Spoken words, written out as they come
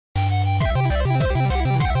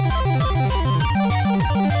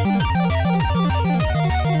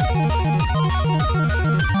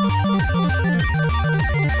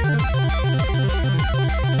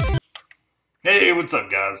what's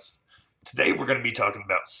up, guys? Today we're going to be talking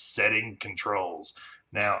about setting controls.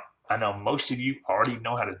 Now, I know most of you already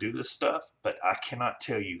know how to do this stuff, but I cannot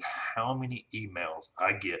tell you how many emails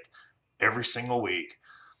I get every single week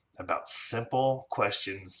about simple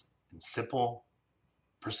questions and simple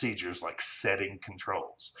procedures like setting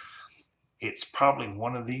controls. It's probably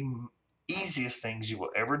one of the easiest things you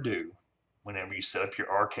will ever do whenever you set up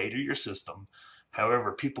your arcade or your system.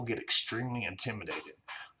 However, people get extremely intimidated.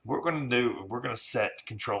 We're going to set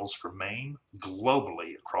controls for MAME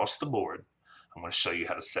globally across the board. I'm going to show you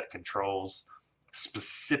how to set controls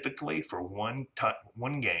specifically for one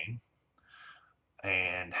game,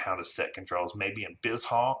 and how to set controls maybe in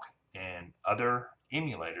BizHawk and other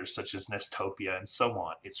emulators such as Nestopia and so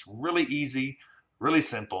on. It's really easy, really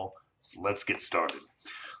simple. So let's get started.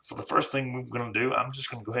 So the first thing we're going to do, I'm just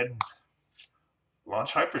going to go ahead and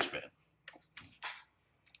launch Hyperspin.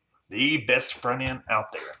 The best front end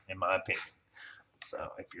out there, in my opinion. So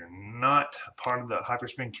if you're not a part of the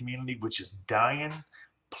Hyperspin community, which is dying,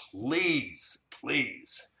 please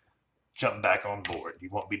jump back on board. You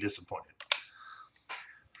won't be disappointed.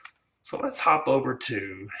 So let's hop over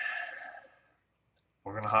to,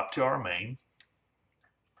 we're going to hop to our main.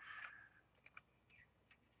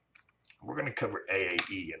 We're going to cover AAE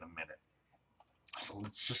in a minute. So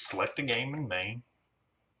let's just select a game in main.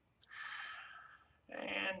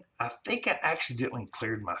 And I think I accidentally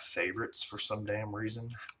cleared my favorites for some damn reason,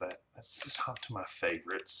 but let's just hop to my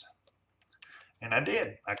favorites. And I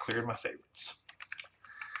did. I cleared my favorites.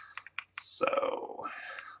 So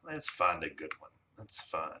let's find a good one. Let's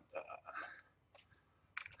find,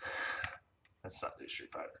 let's not do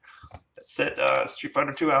Street Fighter. Let's set Street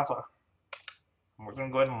Fighter 2 Alpha. And we're going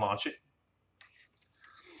to go ahead and launch it.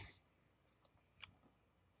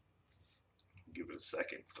 Give it a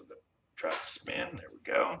second for the drive to spin. There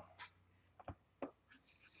we go.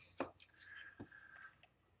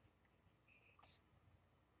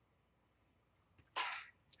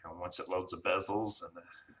 And once it loads the bezels, and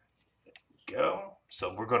there we go.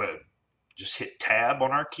 So we're going to just hit tab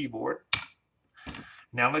on our keyboard.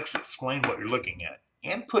 Now let's explain what you're looking at.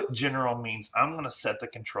 Input general means I'm going to set the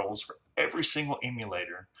controls for every single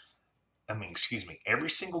emulator. Every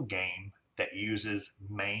single game that uses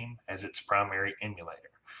MAME as its primary emulator.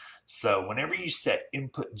 So whenever you set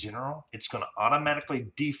input general, it's going to automatically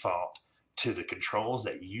default to the controls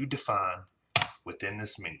that you define within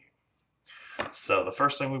this menu. So the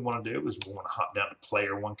first thing we want to do is we want to hop down to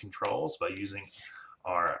player one controls by using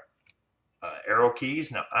our arrow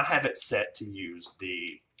keys. Now I have it set to use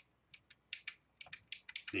the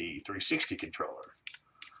 360 controller.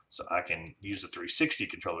 So I can use the 360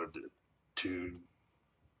 controller to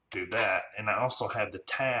do that. And I also have the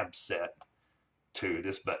tab set to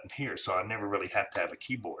this button here, so I never really have to have a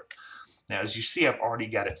keyboard. Now as you see, I've already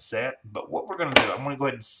got it set, but what we're going to do, I'm going to go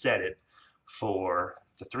ahead and set it for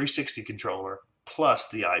the 360 controller plus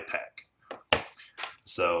the iPack.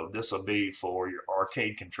 So this will be for your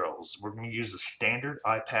arcade controls. We're going to use a standard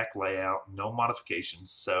iPack layout, no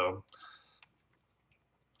modifications. So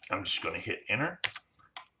I'm just going to hit enter,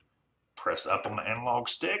 press up on my analog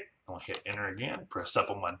stick. I'm going to hit enter again, press up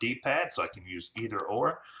on my D-pad so I can use either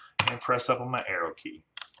or, and press up on my arrow key.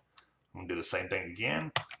 I'm going to do the same thing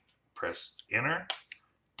again. Press enter,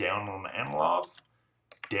 down on my analog,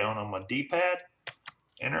 down on my D-pad,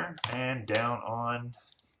 enter, and down on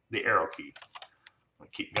the arrow key. I'm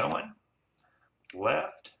going to keep going.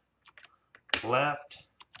 Left, left,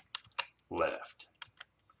 left.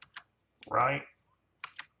 Right,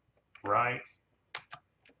 right,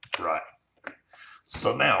 right.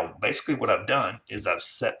 So now, basically what I've done is I've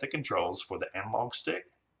set the controls for the analog stick,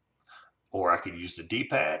 or I could use the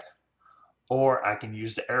D-pad, or I can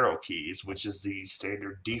use the arrow keys, which is the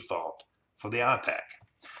standard default for the iPack.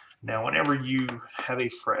 Now, whenever you have a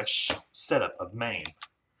fresh setup of MAME,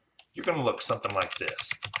 you're going to look something like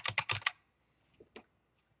this.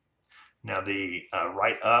 Now, the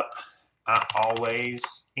right up, I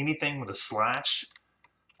always, anything with a slash,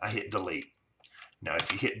 I hit delete. Now, if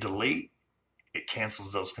you hit delete, it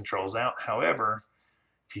cancels those controls out. However,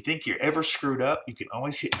 if you think you're ever screwed up, you can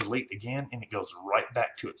always hit delete again and it goes right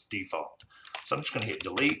back to its default. So I'm just going to hit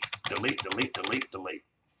delete, delete, delete, delete, delete.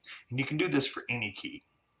 And you can do this for any key.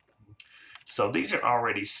 So these are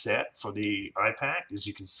already set for the iPack, as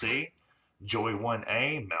you can see. Joy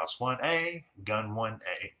 1A, mouse 1A, gun 1A.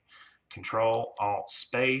 Control, Alt,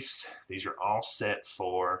 Space. These are all set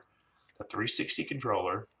for the 360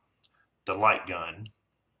 controller, the light gun,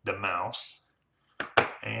 the mouse,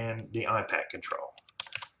 and the iPack control.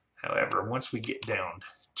 However, once we get down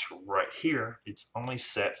to right here, it's only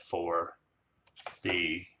set for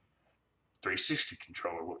the 360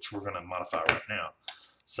 controller, which we're going to modify right now.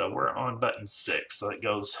 So we're on button 6. So it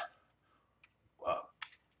goes,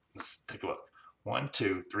 let's take a look. 1,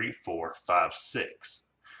 2, 3, 4, 5, 6.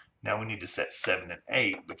 Now we need to set 7 and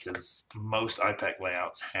 8 because most iPack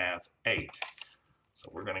layouts have 8. So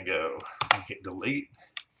we're going to go and hit delete,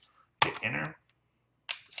 hit enter,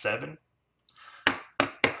 7.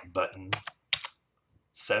 Button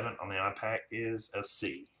 7 on the iPack is a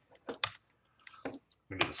C.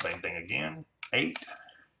 We do the same thing again, 8,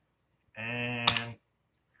 and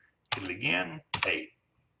hit it again, 8.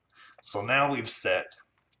 So now we've set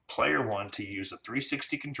player 1 to use a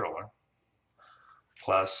 360 controller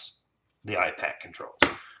plus the iPack controls.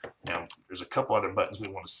 Now there's a couple other buttons we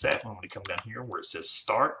want to set. When we come down here where it says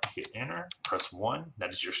start, hit enter, press 1. That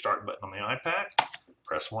is your start button on the iPack.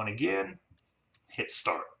 Press 1 again, hit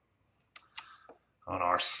start. On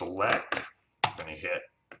our select, I'm going to hit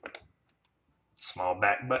small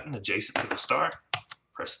back button adjacent to the start,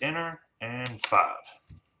 press enter, and 5.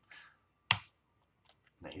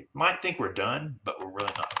 Now you might think we're done, but we're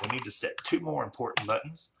really not. We need to set 2 more important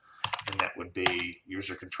buttons, and that would be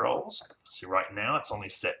user controls. See, right now it's only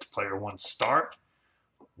set to player 1 start,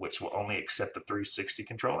 which will only accept the 360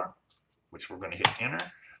 controller, which we're going to hit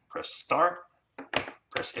enter, press start,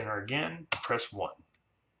 press enter again, press 1,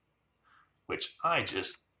 which I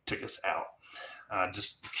just took us out.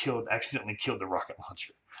 Accidentally killed the rocket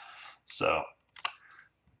launcher. So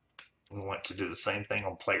we want to do the same thing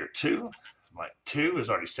on player 2. Like 2 is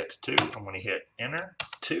already set to 2. I'm going to hit enter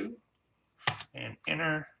 2 and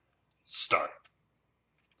enter start.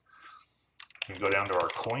 We go down to our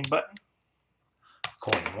coin button.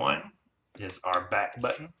 Coin 1 is our back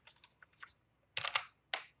button.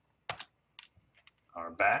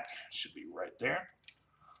 Our back should be right there.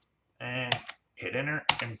 And hit enter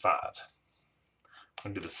and 5. I'm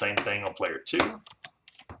going to do the same thing on player 2.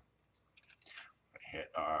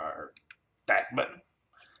 Hit our back button.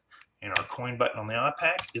 And our coin button on the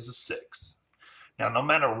iPack is a 6. Now, no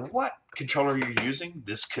matter what controller you're using,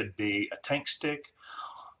 this could be a tank stick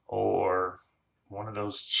or one of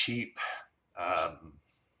those cheap, I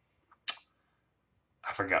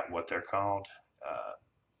forgot what they're called,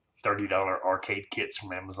 $30 arcade kits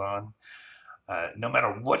from Amazon. No matter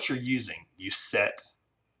what you're using, you set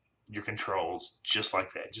your controls just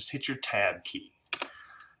like that. Just hit your tab key.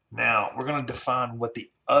 Now we're going to define what the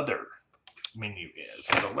other menu is.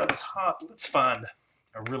 So let's find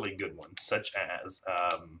a really good one, such as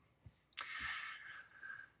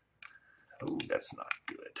oh, that's not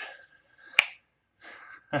good.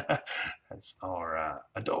 That's our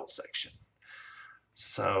adult section.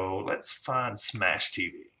 So let's find Smash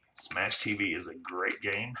TV. Smash TV is a great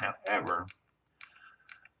game. However,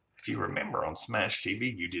 if you remember on Smash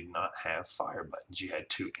TV, you did not have fire buttons. You had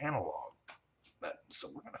 2 analog buttons. So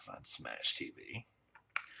we're going to find Smash TV.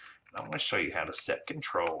 And I'm going to show you how to set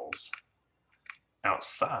controls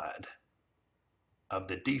outside of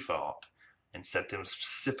the default and set them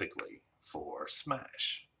specifically for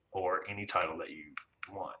Smash or any title that you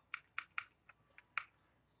want.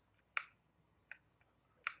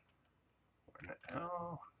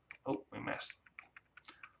 Oh, we messed.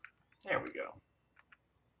 There we go.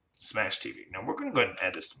 Smash TV. Now we're going to go ahead and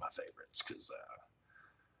add this to my favorites because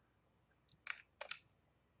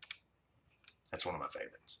that's one of my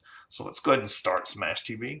favorites. So let's go ahead and start Smash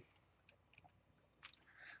TV.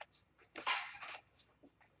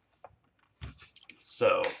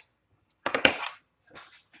 So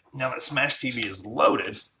now that Smash TV is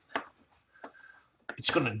loaded,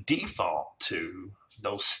 it's going to default to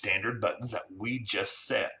those standard buttons that we just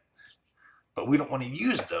set. But we don't want to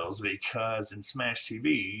use those because in Smash TV,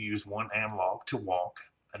 you use one analog to walk,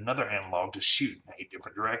 another analog to shoot in 8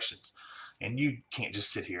 different directions. And you can't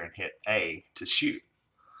just sit here and hit A to shoot.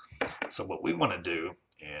 So what we want to do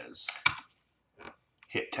is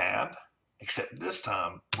hit tab, except this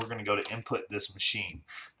time we're going to go to input this machine.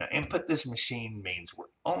 Now input this machine means we're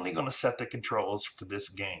only going to set the controls for this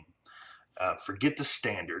game. Forget the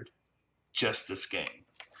standard, just this game.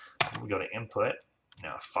 We go to input,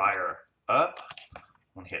 now fire up. I'm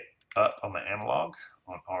going to hit up on the analog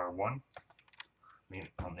on R1,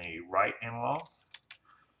 on the right analog.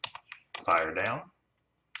 Fire down,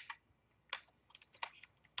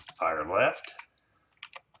 fire left,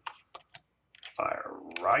 fire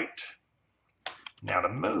right. Now to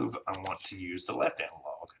move, I want to use the left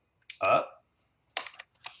analog. Up,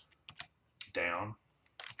 down,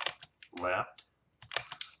 left,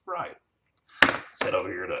 right. Let's head over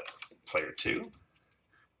here to player 2.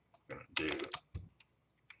 We're going to do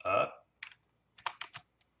up,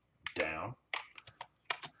 down,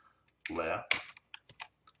 left.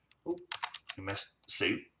 Ooh, we messed.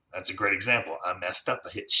 See, that's a great example. I messed up. I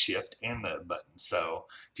hit shift and the button. So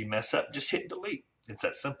if you mess up, just hit delete. It's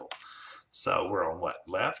that simple. So we're on what?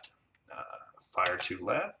 Left. Fire to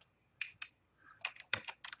left.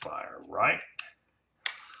 Fire right.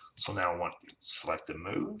 So now I want to select the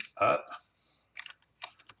move. Up.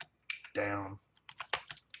 Down.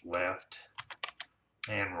 Left.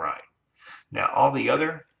 And right. Now all the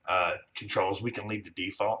other controls we can leave the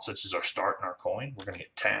default, such as our start and our coin. We're going to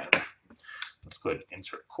hit tab. Let's go ahead and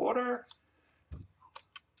insert quarter.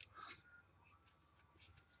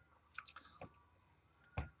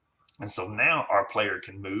 And so now our player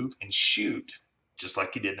can move and shoot just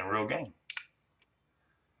like he did in the real game.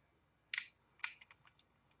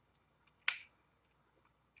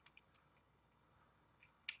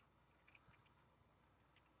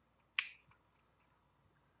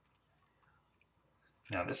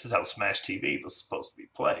 Now this is how Smash TV was supposed to be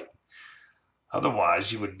played.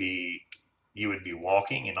 Otherwise, you would be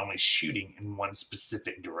walking and only shooting in one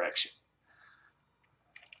specific direction.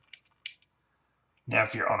 Now,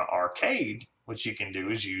 if you're on an arcade, what you can do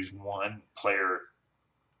is use one player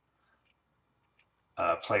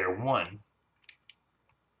one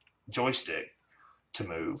joystick to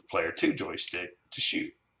move, player two joystick to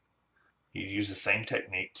shoot. You use the same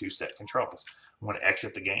technique to set controls. I'm going to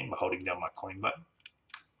exit the game by holding down my coin button.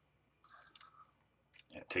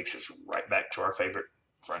 And it takes us right back to our favorite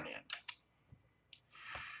front end.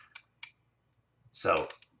 So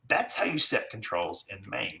that's how you set controls in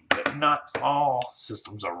MAME, but not all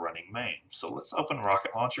systems are running MAME. So let's open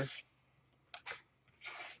Rocketlauncher.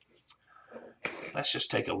 Let's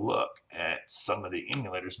just take a look at some of the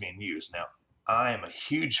emulators being used. Now, I am a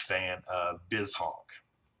huge fan of BizHonk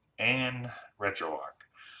and RetroArch.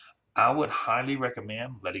 I would highly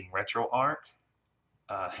recommend letting RetroArch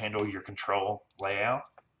handle your control layout.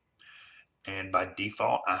 And by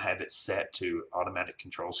default, I have it set to automatic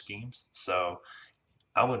control schemes. So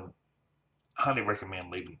I would highly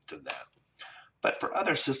recommend leaving it to that. But for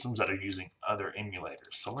other systems that are using other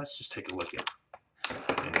emulators, so let's just take a look at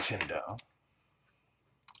Nintendo.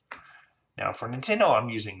 Now for Nintendo, I'm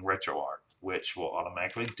using RetroArch, which will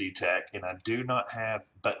automatically detect, and I do not have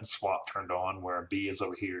button swap turned on where B is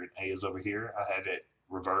over here and A is over here. I have it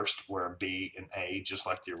reversed where B and A, just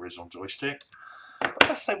like the original joystick. But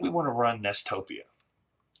let's say we want to run Nestopia,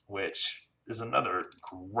 which is another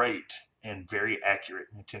great and very accurate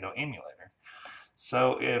Nintendo emulator.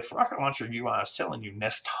 So if Rocketlauncher UI is telling you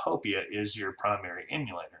Nestopia is your primary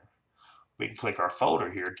emulator, we can click our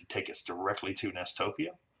folder here to take us directly to Nestopia.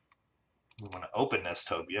 We want to open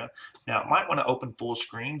Nestopia. Now it might want to open full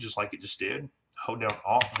screen just like it just did. Hold down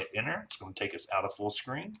Alt and hit Enter. It's going to take us out of full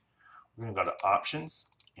screen. We're going to go to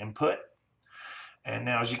Options, Input. And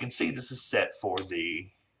now as you can see, this is set for the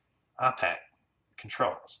iPad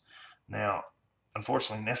controls. Now,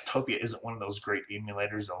 unfortunately, Nestopia isn't one of those great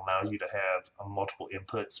emulators that allow you to have multiple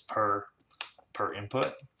inputs per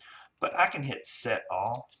input. But I can hit Set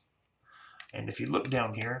All. And if you look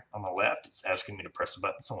down here on the left, it's asking me to press a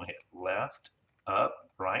button. So I'm going to hit left,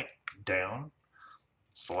 up, right, down,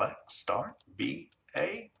 select, start, B,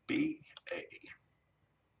 A, B, A.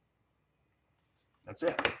 That's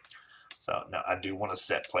it. So now I do want to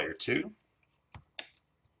set player 2.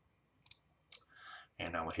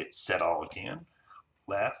 And I will hit Set All again.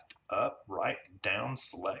 Left, up, right, down,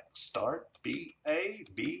 select, start, B, A,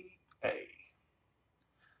 B, A.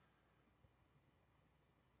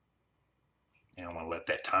 And I want to let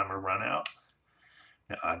that timer run out.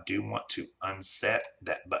 Now I do want to unset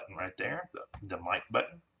that button right there, the mic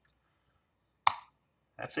button.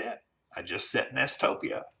 That's it. I just set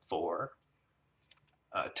Nestopia for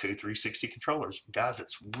 2 360 controllers. Guys,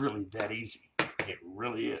 it's really that easy. It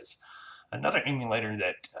really is. Another emulator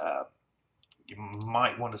that you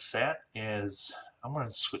might want to set is, I'm going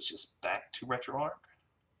to switch this back to RetroArch.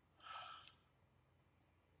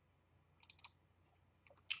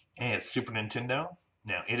 And it's Super Nintendo.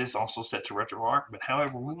 Now, it is also set to RetroArch, but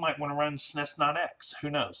however, we might want to run SNES.X.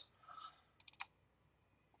 Who knows?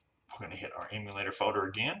 We're going to hit our emulator folder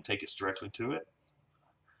again, take us directly to it.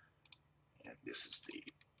 And this is the...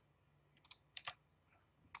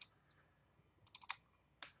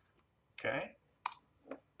 Okay.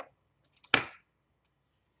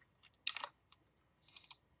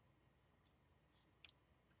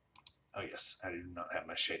 Oh yes, I do not have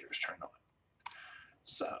my shaders turned on.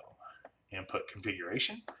 So, input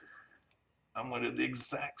configuration. I'm going to do the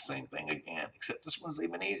exact same thing again, except this one's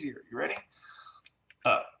even easier. You ready?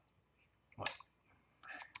 Up.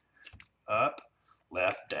 Up,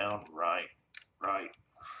 left, down, right, right.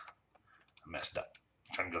 I messed up.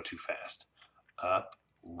 I'm trying to go too fast. Up,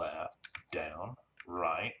 left, down,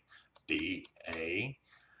 right, B, A,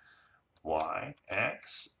 Y,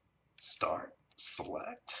 X, start,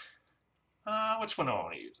 select. Which one do I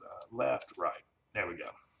want to use? Left, right. There we go.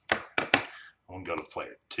 I'm going to go to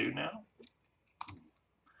player 2 now.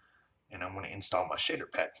 And I'm going to install my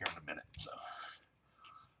shader pack here in a minute. So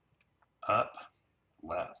up,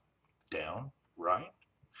 left, down, right.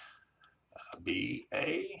 B,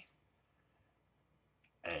 A,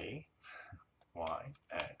 Y,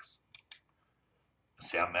 X.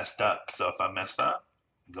 See, I messed up. So if I mess up,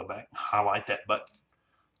 go back, highlight that button,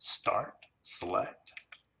 start, select.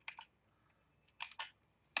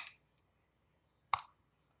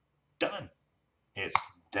 Done. It's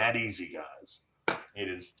that easy, guys. It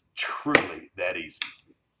is truly that easy.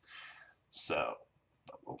 So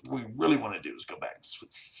what we really want to do is go back and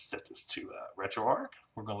set this to RetroArch.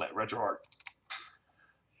 We're going to let RetroArch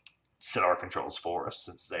set our controls for us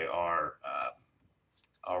since they are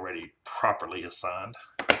already properly assigned.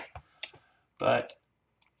 But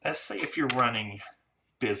let's say if you're running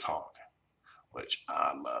BizHog, which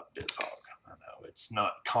I love BizHog. I know it's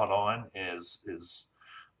not caught on as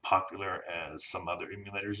popular as some other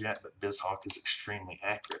emulators yet, but BizHog is extremely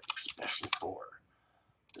accurate, especially for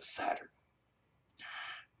the Saturn.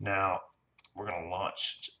 Now, we're going to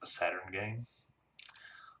launch a Saturn game.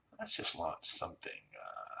 Let's just launch something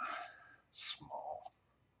small.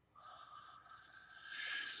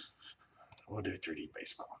 We'll do 3D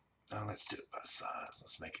baseball. Now let's do it by size.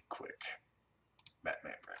 Let's make it quick.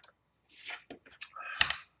 Batman Forever.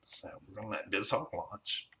 So we're going to let BizHog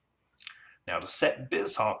launch. Now to set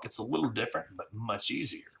BizHog, it's a little different, but much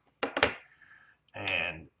easier.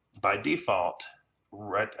 And by default,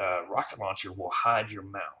 Rocketlauncher will hide your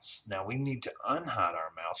mouse. Now we need to unhide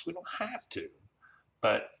our mouse. We don't have to,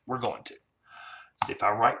 but we're going to. See, if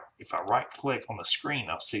I right click on the screen,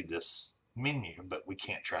 I'll see this menu, but we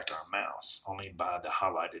can't track our mouse, only by the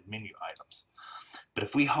highlighted menu items. But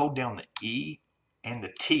if we hold down the E and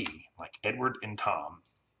the T, like Edward and Tom,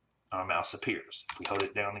 our mouse appears. If we hold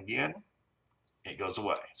it down again, it goes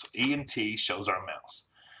away. So E and T shows our mouse.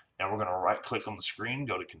 Now we're going to right click on the screen,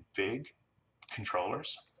 go to Config,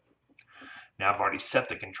 Controllers. Now I've already set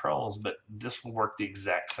the controls, but this will work the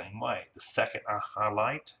exact same way. The second I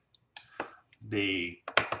highlight the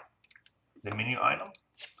menu item,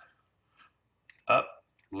 up,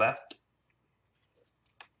 left,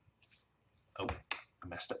 oh, I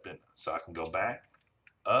messed up, didn't I? So I can go back,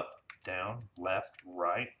 up, down, left,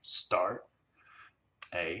 right, start,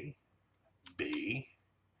 A, B,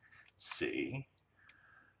 C,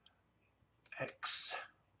 X,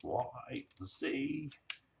 Y, Z.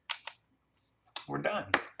 We're done.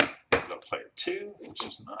 Go to player 2, which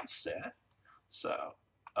is not set. So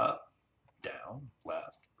up, down,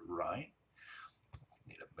 left, right.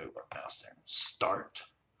 Need to move our mouse there. Start,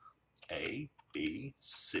 A, B,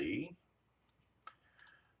 C,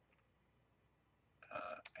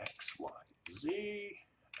 X, Y, Z,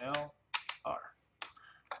 L, R.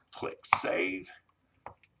 Click save.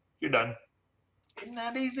 You're done. Isn't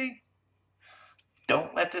that easy?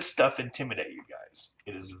 Don't let this stuff intimidate you guys.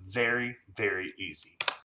 It is very, very easy.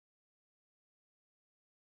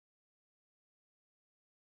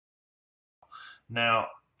 Now,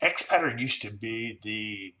 X-Pattern used to be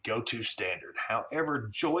the go-to standard. However,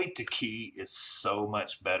 JoyTo Key is so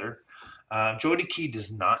much better. JoyTo Key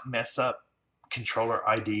does not mess up controller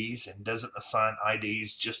IDs and doesn't assign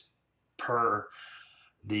IDs just per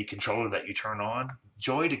the controller that you turn on.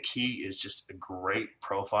 JoyTo Key is just a great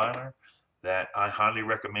profiler that I highly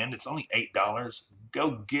recommend. It's only $8.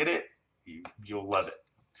 Go get it. You'll love it.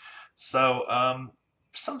 So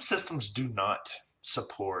some systems do not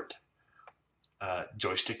support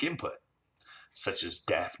joystick input, such as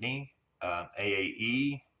Daphne,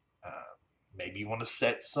 AAE. Maybe you want to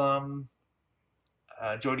set some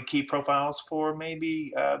JoyTo Key profiles for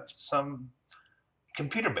maybe some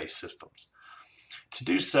computer-based systems. To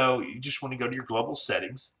do so, you just want to go to your global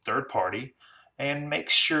settings, third party, and make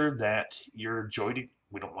sure that your JoyTo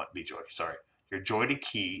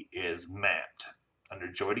Key is mapped under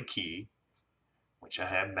JoyTo Key, which I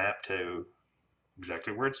have mapped to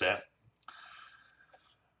exactly where it's at.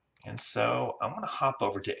 And so I'm going to hop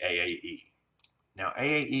over to AAE. Now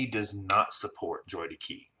AAE does not support JoyTo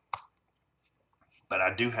Key, but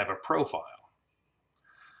I do have a profile.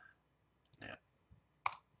 Now,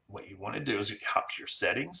 what you want to do is you hop to your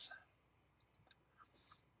settings.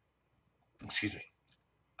 Excuse me.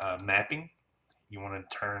 Mapping. You want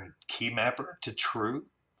to turn Key Mapper to true,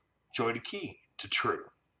 JoyTo Key to true.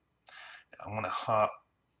 Now I'm going to hop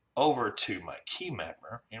over to my Key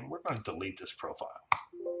Mapper, and we're going to delete this profile.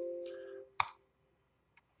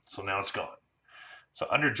 So now it's gone. So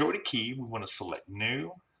under JoyTo Key, we want to select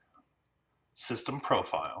New, System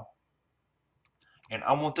Profile, And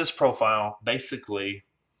I want this profile basically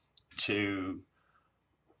to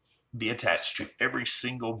be attached to every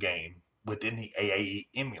single game within the AAE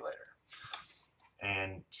emulator.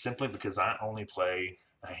 And simply because I only play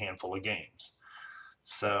a handful of games.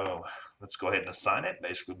 So let's go ahead and assign it.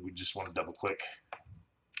 Basically, we just want to double click.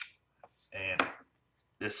 And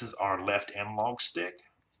this is our left analog stick.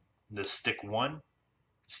 This stick 1.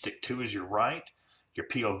 Stick 2 is your right. Your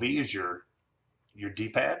POV is your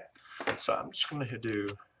D-pad. So I'm just going to do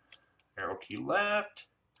arrow key left,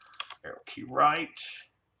 arrow key right,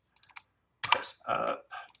 press up,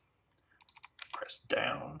 press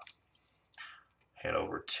down, head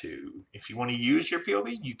over to, if you want to use your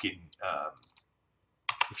POV, you can,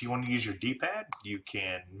 if you want to use your D-pad, you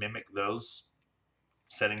can mimic those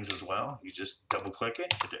settings as well. You just double click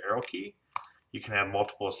it, hit the arrow key. You can have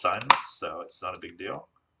multiple assignments, so it's not a big deal.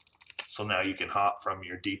 So now you can hop from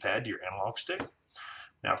your D-pad to your analog stick.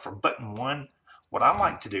 Now for button 1, what I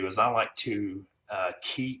like to do is I like to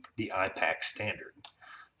keep the IPAC standard.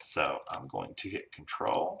 So I'm going to hit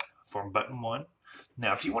Control for button 1.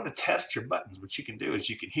 Now if you want to test your buttons, what you can do is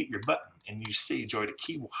you can hit your button and you see JoyTo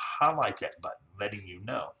Key will highlight that button, letting you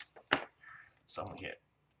know. So I'm going to hit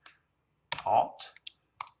Alt.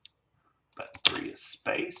 Button 3 is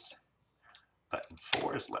space. Button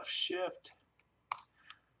 4 is left shift.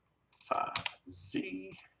 5Z.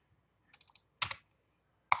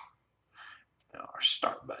 Now our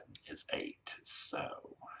start button is 8.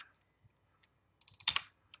 So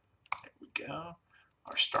there we go.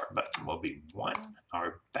 Our start button will be 1.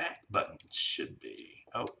 Our back button should be,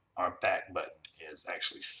 our back button is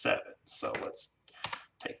actually 7. So let's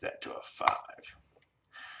take that to a 5.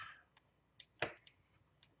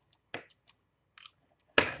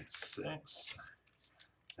 And 6.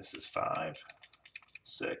 This is 5,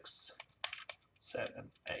 6,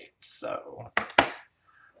 7, 8. So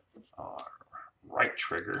our right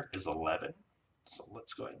trigger is 11. So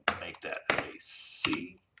let's go ahead and make that a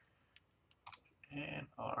C. And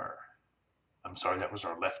I'm sorry, that was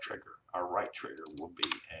our left trigger. Our right trigger will be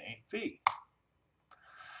a V.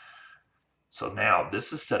 So now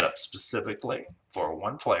this is set up specifically for a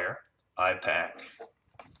 1-player IPAC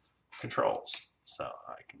controls. So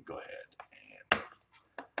I can go ahead and,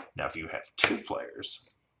 now if you have 2 players,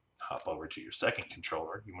 hop over to your second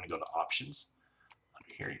controller. You want to go to Options.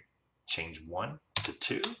 Under here, change 1 to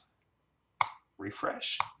 2.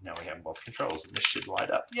 Refresh. Now we have both controls, and this should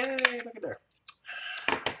light up. Yay! Look at there.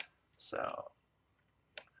 So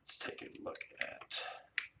let's take a look at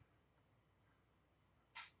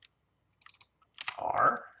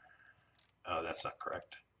R. Oh, that's not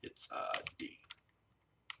correct. It's D.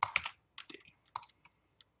 D.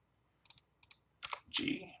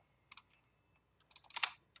 G.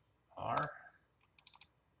 R.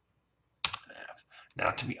 F. Now,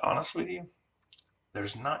 to be honest with you,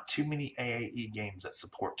 there's not too many AAE games that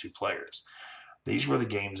support 2 players. These were the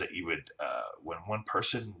games that you would, when one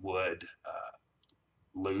person would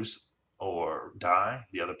lose or die,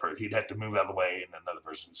 the other person, he'd have to move out of the way and another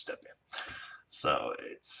person would step in. So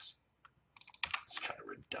it's kind of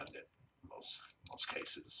redundant in most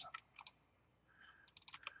cases.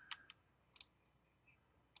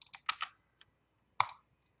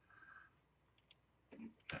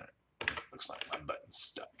 Looks like my button's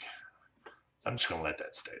stuck. I'm just going to let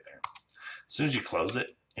that stay there. As soon as you close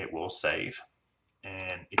it, it will save.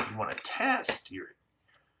 And if you want to test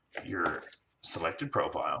your selected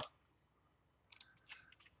profile,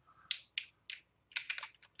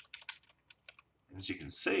 as you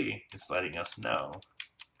can see, it's letting us know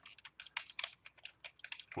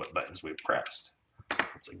what buttons we've pressed.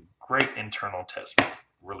 It's a great internal test,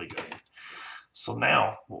 really good. So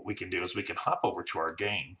now what we can do is we can hop over to our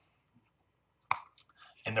game.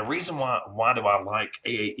 And the reason why do I like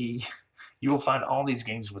AAE, you will find all these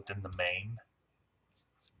games within the main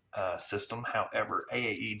system. However,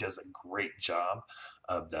 AAE does a great job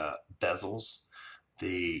of the bezels,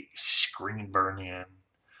 the screen burn-in,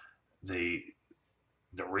 the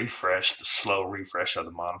refresh, the slow refresh of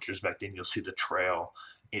the monitors. Back then you'll see the trail.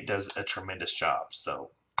 It does a tremendous job.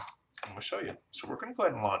 So I'm going to show you. So we're going to go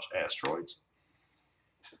ahead and launch Asteroids.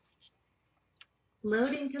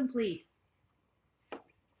 Loading complete.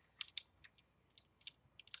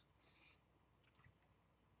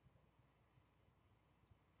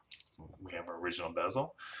 We have our original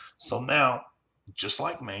bezel. So now, just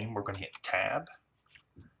like main, we're going to hit Tab,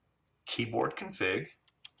 Keyboard Config,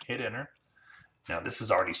 hit Enter. Now this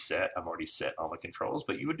is already set. I've already set all the controls,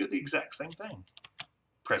 but you would do the exact same thing.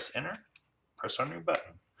 Press Enter, press our new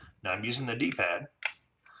button. Now I'm using the D-pad,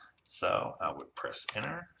 so I would press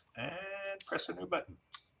Enter and press a new button.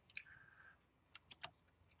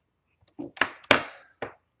 Ooh.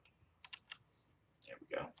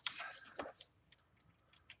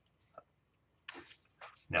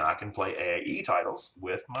 Now I can play AAE titles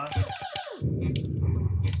with my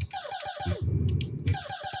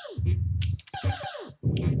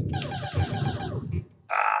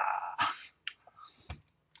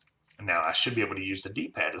Now I should be able to use the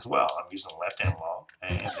D-pad as well. I'm using the left analog,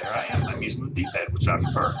 and there I am. I'm using the D-pad, which I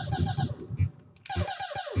prefer.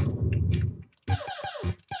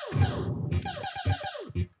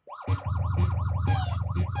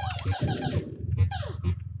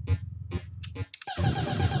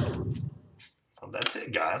 So that's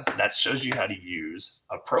it, guys. That shows you how to use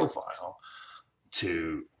a profile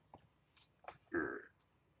to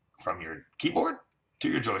from your keyboard to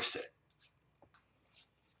your joystick.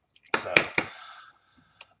 So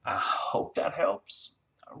I hope that helps.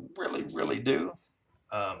 I really, really do.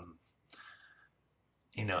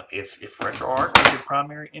 You know, if RetroArch is your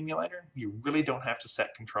primary emulator, you really don't have to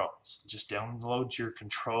set controls. Just download your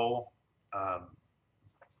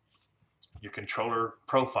controller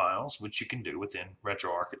profiles, which you can do within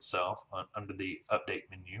RetroArch itself under the update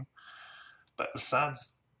menu. But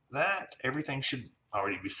besides that, everything should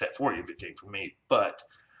already be set for you if it came from me. But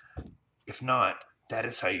if not, that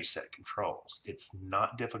is how you set controls. It's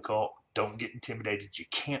not difficult. Don't get intimidated. You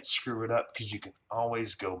can't screw it up because you can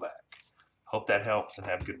always go back. Hope that helps, and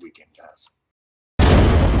have a good weekend, guys.